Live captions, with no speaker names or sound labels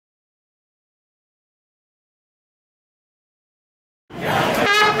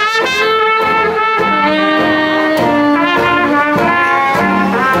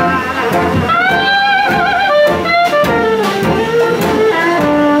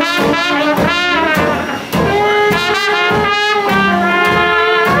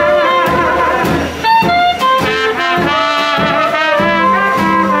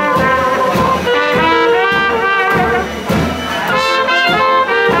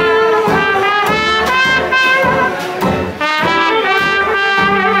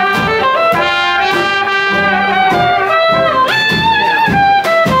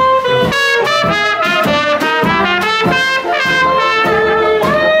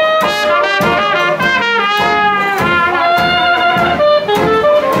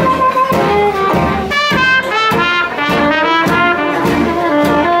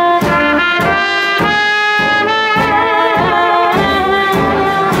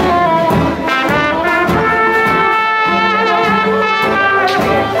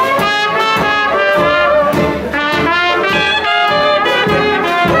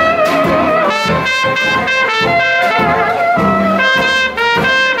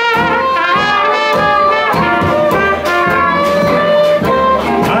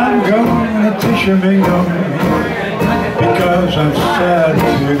Tishomingo, because I'm sad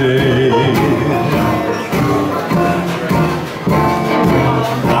today.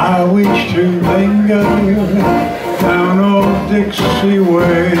 I wish to linger down old Dixie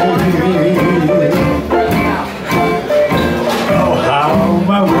Way. Oh, how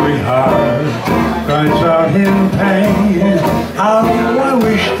my weary heart cries out in pain. How I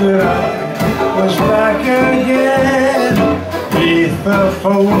wish that I was back again, beneath the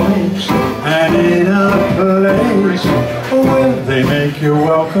foliage and in a place where they make you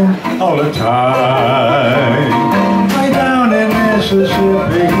welcome all the time. Way down in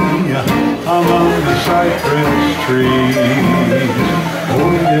Mississippi, among the cypress trees.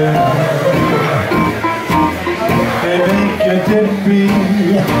 Oh yeah, they make you dippy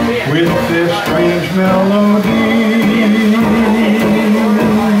with this strange melody.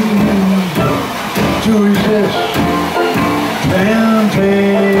 To resist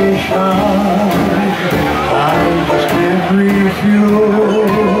temptation, I just can't refuse.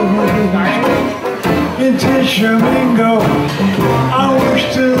 In Tishomingo, I wish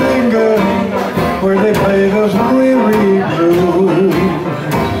to linger where they play those weary blues.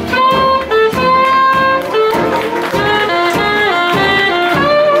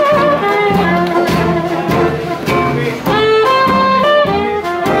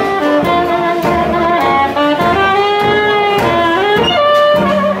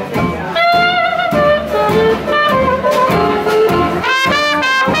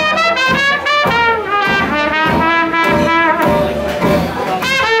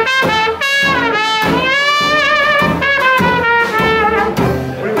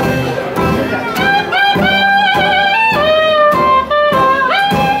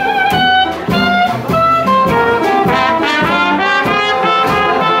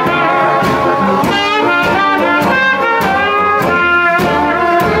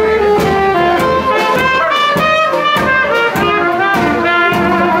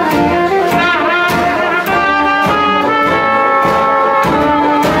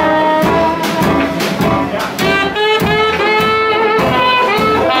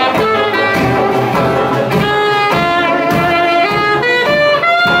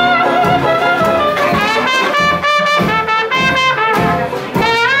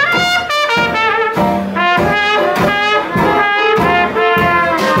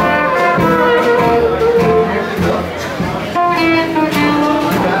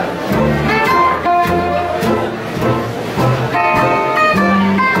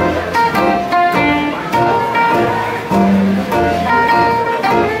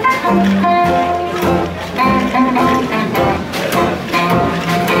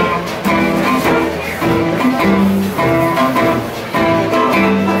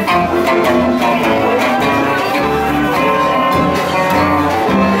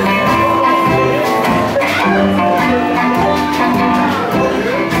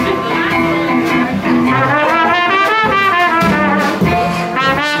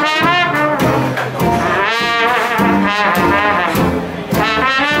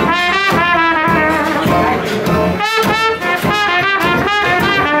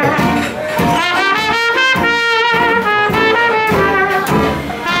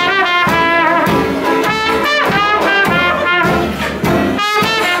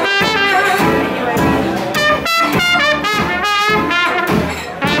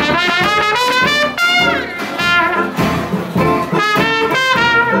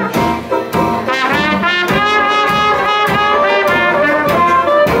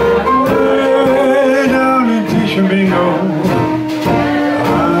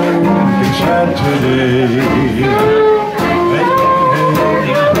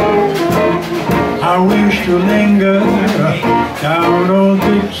 I wish to linger down old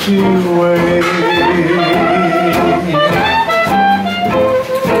Dixie Way.